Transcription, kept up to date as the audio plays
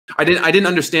I didn't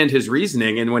understand his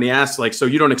reasoning. And when he asked, like, so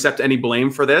you don't accept any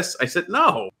blame for this? I said,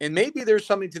 no. And maybe there's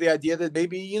something to the idea that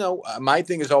maybe, you know, my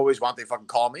thing is always, why don't they fucking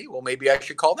call me? Well, maybe I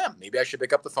should call them. Maybe I should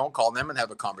pick up the phone, call them, and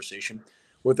have a conversation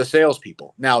with the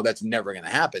salespeople. Now, that's never going to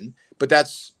happen, but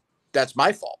that's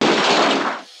my fault.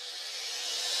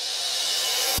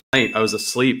 I was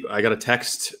asleep. I got a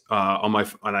text on my,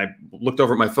 and I looked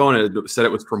over at my phone and it said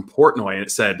it was from Portnoy, and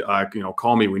it said, you know,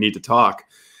 call me, we need to talk.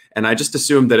 And I just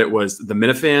assumed that it was the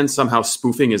Minifans somehow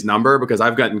spoofing his number, because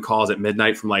I've gotten calls at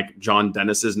midnight from like John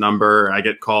Dennis's number. And I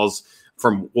get calls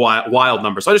from wild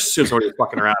numbers. So I just assumed somebody was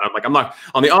fucking around. I'm like, I'm not,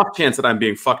 on the off chance that I'm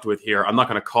being fucked with here, I'm not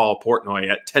going to call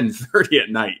Portnoy at 10:30 at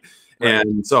night. Right.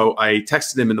 And so I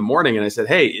texted him in the morning and I said,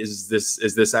 hey, is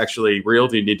this actually real?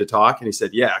 Do you need to talk? And he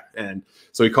said, yeah. And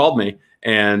so he called me,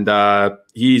 and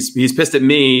he's pissed at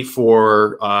me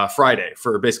for Friday,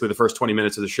 for basically the first 20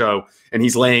 minutes of the show. And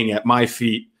he's laying at my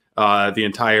feet the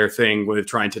entire thing with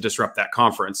trying to disrupt that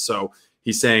conference. So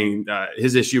he's saying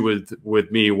his issue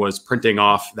with me was printing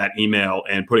off that email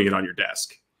and putting it on your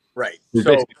desk. Right. He's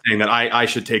basically saying that I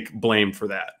should take blame for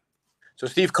that. So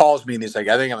Steve calls me and he's like,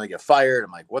 I think I'm going to get fired.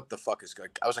 I'm like, what the fuck is going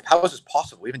on? I was like, how is this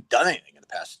possible? We haven't done anything in the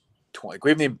past 20. We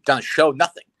haven't even done a show,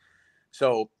 nothing.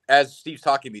 So as Steve's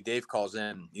talking to me, Dave calls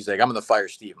in. He's like, I'm going to fire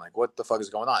Steve. I'm like, what the fuck is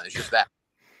going on? It's just that.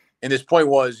 And his point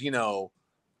was, you know,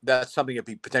 that's something that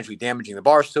would be potentially damaging the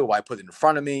Barstool. Why put it in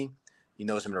front of me? He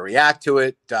knows I'm going to react to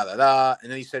it, da-da-da.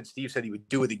 And then he said, Steve said he would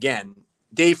do it again.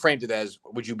 Dave framed it as,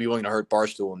 would you be willing to hurt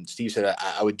Barstool? And Steve said,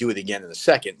 I would do it again in a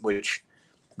second, which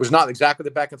was not exactly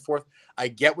the back and forth. I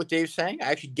get what Dave's saying.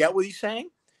 I actually get what he's saying.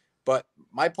 But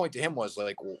my point to him was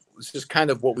like, well, this is kind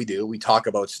of what we do. We talk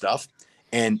about stuff.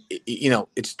 And, you know,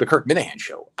 it's the Kirk Minihane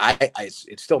Show.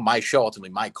 It's still my show, ultimately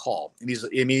my call. And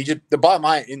the bottom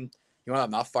line, and you know,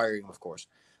 I'm not firing him, of course.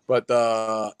 But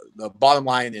the bottom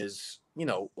line is, you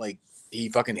know, like, he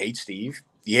fucking hates Steve.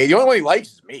 The only one he likes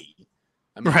is me.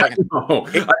 I mean, right.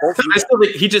 I still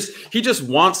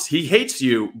think he hates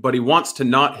you, but he wants to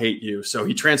not hate you. So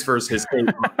he transfers his hate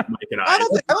on Mike and I. I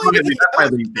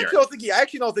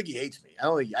actually don't think he hates me.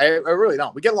 I really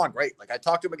don't. We get along great. Like, I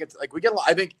talk to him, we get along.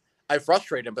 I think I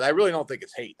frustrate him, but I really don't think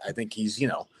it's hate. I think he's, you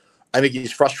know, I think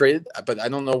he's frustrated, but I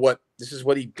don't know what, this is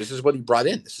what he brought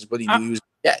in. This is what he knew he was going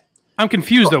to get. I'm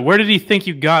confused though. Where did he think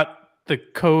you got the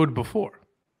code before?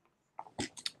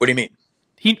 What do you mean?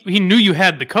 He knew you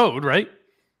had the code, right?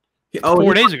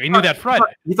 4 days ago. He knew that Friday.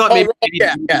 He thought maybe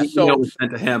so it was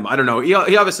sent to him. I don't know. He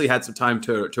obviously had some time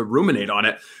to ruminate on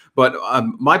it. But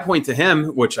my point to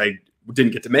him, which I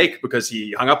didn't get to make because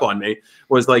he hung up on me,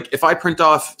 was like, if I print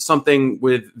off something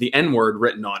with the N-word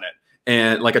written on it,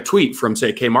 and like a tweet from,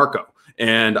 say, K Marco,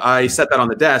 and I set that on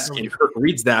the desk, and Kirk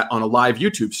reads that on a live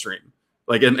YouTube stream,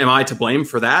 like, am I to blame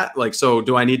for that? Like, so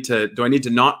do I need to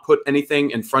not put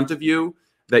anything in front of you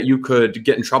that you could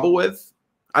get in trouble with?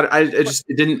 I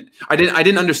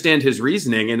didn't understand his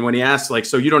reasoning. And when he asked, like,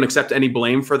 so you don't accept any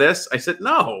blame for this? I said,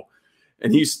 no.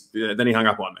 And then he hung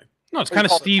up on me. No, it's kind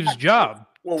of Steve's job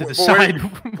to decide.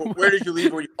 Where did you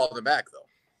leave when you called him back,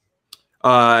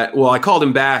 though? Well, I called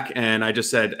him back and I just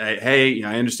said, hey, you know,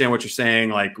 I understand what you're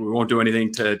saying. Like, we won't do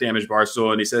anything to damage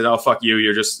Barstool. And he said, oh, fuck you.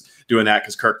 You're just doing that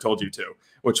because Kirk told you to,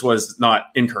 which was not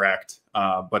incorrect.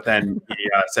 But then he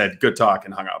said, good talk,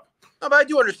 and hung up. No, but I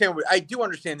do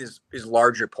understand his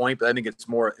larger point, but I think it's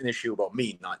more an issue about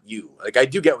me, not you. Like, I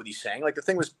do get what he's saying. Like, the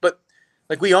thing was, but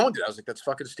like, we owned it. I was like, that's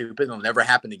fucking stupid. It'll never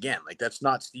happen again. Like, that's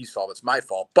not Steve's fault. It's my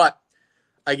fault. But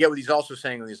I get what he's also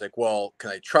saying. He's like, well,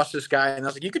 can I trust this guy? And I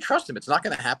was like, you can trust him. It's not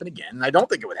going to happen again. And I don't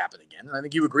think it would happen again. And I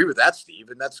think you agree with that, Steve.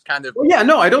 And that's kind of, well, yeah,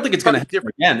 no, I don't think it's going to happen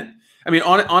again. I mean,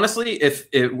 honestly,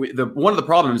 one of the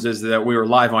problems is that we were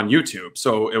live on YouTube,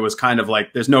 so it was kind of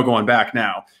like there's no going back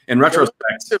now. In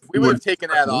retrospect, we would have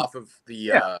taken that off of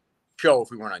the show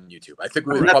if we weren't on YouTube. I think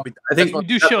we would probably. I think we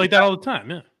do shit like that all the time.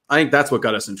 Yeah, I think that's what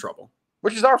got us in trouble.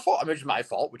 Which is our fault. I mean, it's my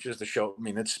fault. Which is the show. I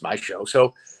mean, it's my show.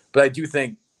 So, but I do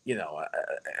think, you know,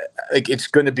 like, it's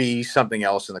going to be something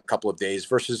else in a couple of days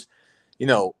versus, you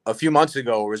know, a few months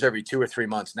ago it was every 2 or 3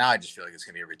 months. Now I just feel like it's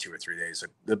going to be every 2 or 3 days.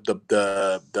 Like,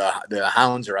 the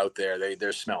hounds are out there.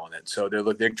 They're smelling it. So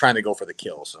they're trying to go for the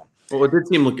kill. So, well, it did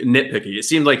seem nitpicky. It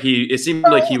seemed like he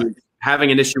was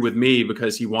having an issue with me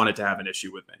because he wanted to have an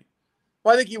issue with me.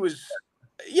 Well, I think he was.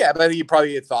 Yeah, but I think he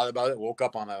probably had thought about it. Woke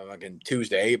up on a fucking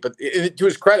Tuesday. But to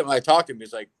his credit, when I talked to him,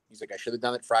 he's like, I should have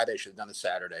done it Friday. I should have done it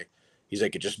Saturday. He's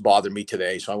like, it just bothered me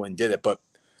today, so I went and did it. But,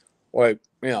 boy,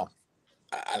 you know,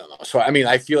 I don't know. So, I mean,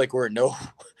 I feel like we're in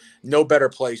no better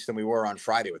place than we were on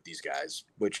Friday with these guys.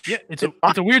 Which, yeah, it's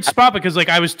a weird spot because, like,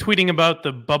 I was tweeting about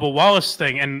the Bubba Wallace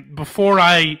thing, and before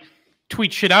I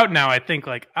tweet shit out now, I think,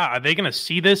 like, are they going to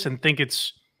see this and think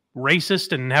it's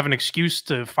racist and have an excuse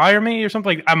to fire me or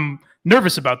something. I'm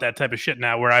nervous about that type of shit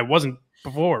now, where I wasn't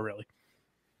before, really.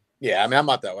 Yeah, I mean, I'm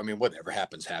not that. I mean, whatever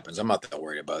happens, happens. I'm not that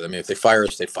worried about it. I mean, if they fire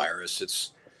us, they fire us.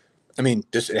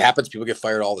 It happens. People get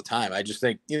fired all the time. I just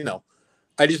think,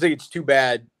 it's too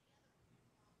bad.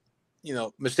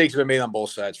 Mistakes have been made on both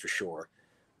sides for sure,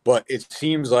 but it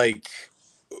seems like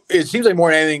more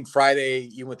than anything,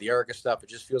 Friday, even with the Erica stuff, it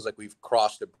just feels like we've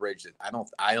crossed a bridge that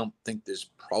I don't think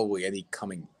there's probably any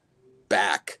coming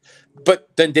back. But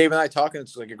then Dave and I talking,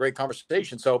 it's like a great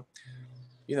conversation. So,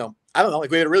 I don't know.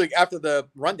 Like we had after the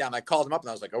rundown, I called him up and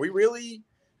I was like, "Are we really?"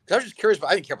 Because I was just curious, but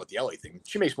I didn't care about the LA thing.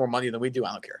 She makes more money than we do.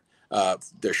 I don't care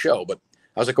their show, but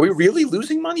I was like, "Are we really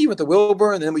losing money with the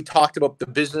Wilbur?" And then we talked about the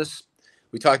business.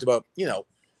 We talked about,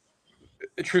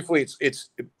 truthfully,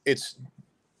 it's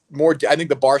more. I think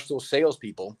the Barstool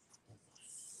salespeople,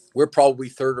 we're probably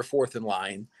third or fourth in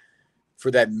line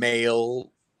for that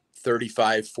male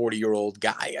 35, 40-year-old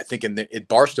guy. I think at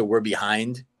Barstool, we're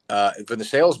behind. For the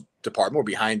sales department, we're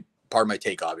behind. Part of my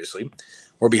take, obviously.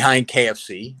 We're behind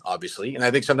KFC, obviously. And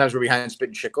I think sometimes we're behind Spit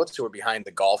and Chicklets, so we're behind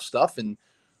the golf stuff. And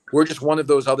we're just one of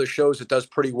those other shows that does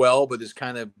pretty well, but is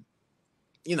kind of,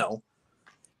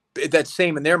 that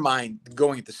same in their mind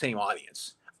going at the same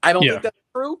audience. I don't think that's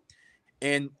true.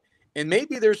 And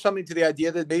maybe there's something to the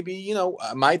idea that maybe,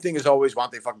 my thing is always, why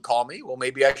don't they fucking call me? Well,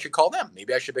 maybe I should call them.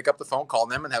 Maybe I should pick up the phone, call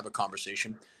them, and have a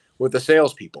conversation with the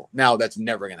salespeople. Now, that's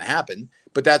never going to happen,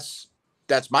 but that's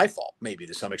my fault, maybe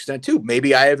to some extent too.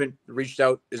 Maybe I haven't reached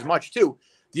out as much too.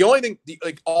 The only thing,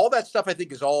 all that stuff, I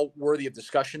think is all worthy of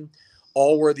discussion,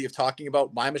 all worthy of talking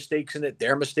about. My mistakes in it,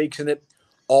 their mistakes in it,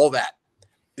 all that.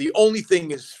 The only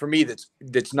thing is for me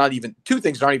that's not even, two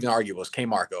things aren't even arguable is K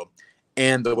Marco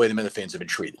and the way the Minifans have been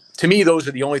treated. To me, those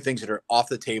are the only things that are off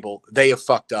the table. They have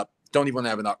fucked up. Don't even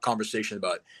have a conversation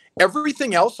about it.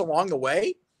 Everything else along the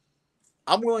way,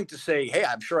 I'm willing to say, hey,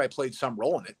 I'm sure I played some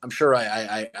role in it. I'm sure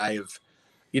I have,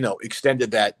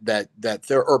 extended that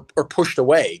or pushed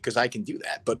away because I can do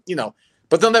that. But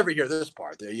but they'll never hear this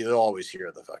part. They'll always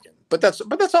hear the fucking. But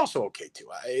that's also okay too.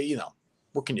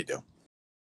 What can you do?